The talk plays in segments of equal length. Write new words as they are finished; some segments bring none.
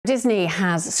Disney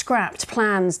has scrapped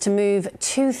plans to move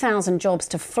 2,000 jobs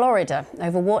to Florida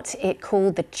over what it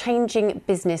called the changing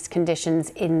business conditions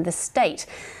in the state.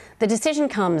 The decision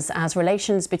comes as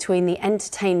relations between the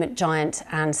entertainment giant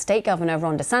and state governor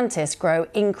Ron DeSantis grow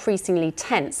increasingly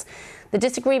tense. The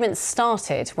disagreement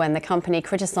started when the company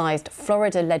criticised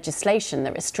Florida legislation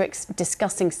that restricts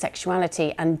discussing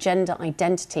sexuality and gender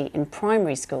identity in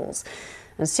primary schools.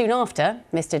 And soon after,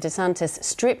 Mr. DeSantis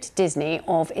stripped Disney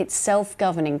of its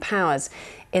self-governing powers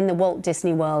in the Walt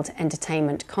Disney World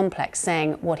entertainment complex,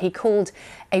 saying what he called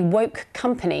a woke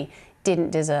company didn't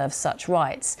deserve such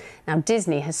rights. Now,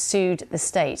 Disney has sued the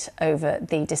state over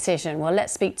the decision. Well,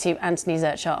 let's speak to Anthony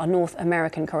Zurcher, our North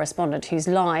American correspondent, who's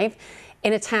live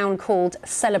in a town called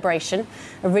Celebration,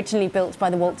 originally built by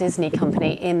the Walt Disney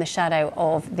Company in the shadow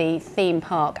of the theme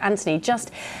park. Anthony,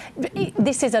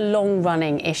 this is a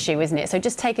long-running issue, isn't it? So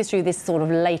just take us through this sort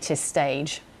of latest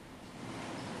stage.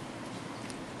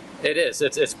 It is.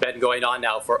 It's been going on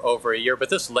now for over a year.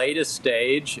 But this latest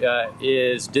stage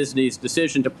is Disney's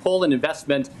decision to pull an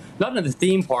investment, not in the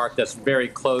theme park that's very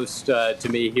close to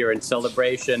me here in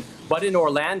Celebration, but in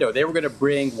Orlando. They were going to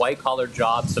bring white-collar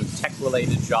jobs, some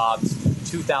tech-related jobs,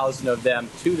 2,000 of them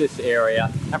to this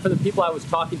area. And for the people I was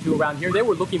talking to around here, they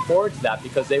were looking forward to that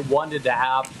because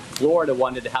Florida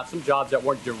wanted to have some jobs that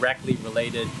weren't directly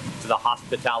related to the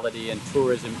hospitality and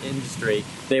tourism industry.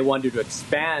 They wanted to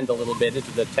expand a little bit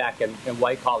into the tech and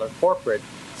white-collar corporate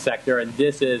sector, and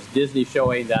this is Disney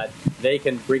showing that they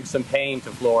can bring some pain to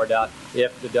Florida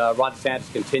if Ron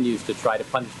DeSantis continues to try to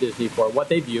punish Disney for what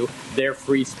they view their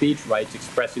free speech rights,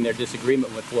 expressing their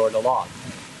disagreement with Florida law.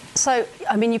 So,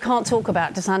 I mean, you can't talk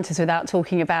about DeSantis without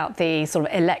talking about the sort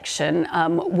of election.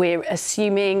 We're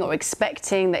assuming or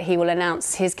expecting that he will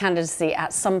announce his candidacy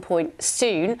at some point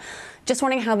soon. Just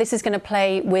wondering how this is going to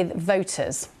play with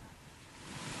voters.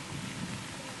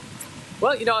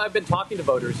 Well, I've been talking to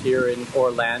voters here in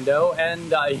Orlando,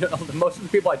 and most of the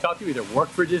people I talk to either work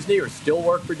for Disney or still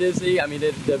work for Disney. I mean,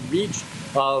 the reach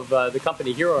of the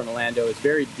company here in Orlando is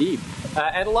very deep.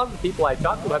 And a lot of the people I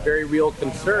talk to have very real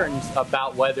concerns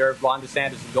about whether Ron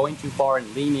DeSantis is going too far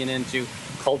and leaning into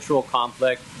cultural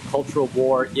conflict, cultural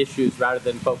war issues rather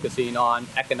than focusing on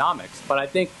economics. But I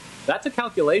think that's a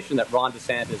calculation that Ron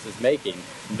DeSantis is making,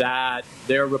 that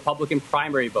their Republican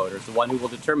primary voters, the one who will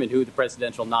determine who the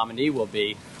presidential nominee will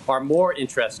be, are more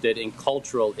interested in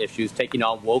cultural issues, taking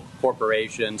on woke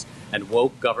corporations and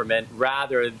woke government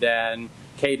rather than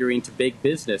catering to big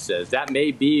businesses. That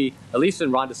may be, at least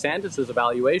in Ron DeSantis'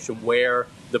 evaluation, where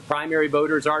the primary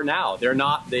voters are now. They're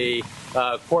not the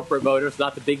corporate voters,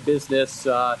 not the big business,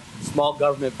 small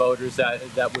government voters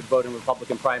that would vote in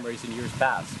Republican primaries in years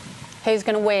past. Who's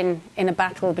going to win in a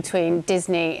battle between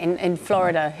Disney in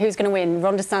Florida? Who's going to win,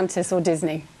 Ron DeSantis or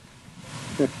Disney?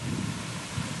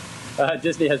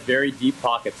 Disney has very deep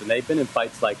pockets, and they've been in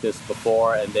fights like this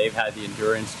before, and they've had the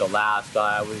endurance to last.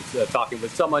 I was talking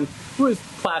with someone who has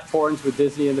clashed horns with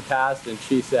Disney in the past, and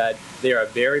she said they are a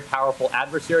very powerful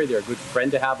adversary. They're a good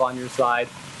friend to have on your side,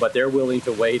 but they're willing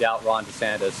to wait out Ron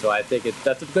DeSantis. So I think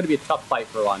that's going to be a tough fight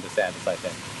for Ron DeSantis, I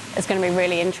think. It's going to be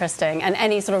really interesting. And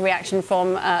any sort of reaction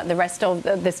from the rest of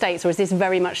the states, or is this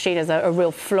very much seen as a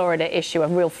real Florida issue, a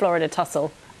real Florida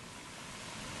tussle?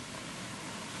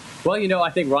 Well, I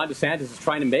think Ron DeSantis is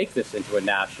trying to make this into a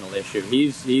national issue.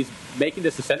 He's making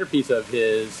this a centerpiece of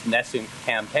his nascent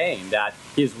campaign, that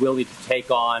he's willing to take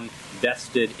on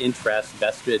vested interests,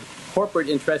 vested corporate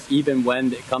interests, even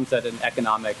when it comes at an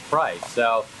economic price.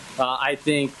 So I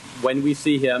think when we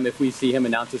see him, if we see him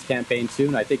announce his campaign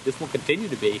soon, I think this will continue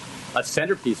to be a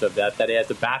centerpiece of that he has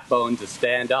the backbone to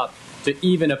stand up to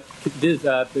even a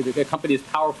company as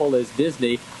powerful as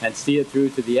Disney and see it through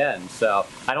to the end. So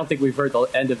I don't think we've heard the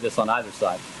end of this on either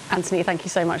side. Anthony, thank you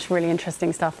so much. Really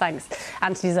interesting stuff. Thanks.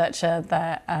 Anthony Zurcher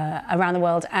there around the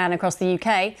world and across the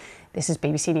UK. This is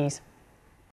BBC News.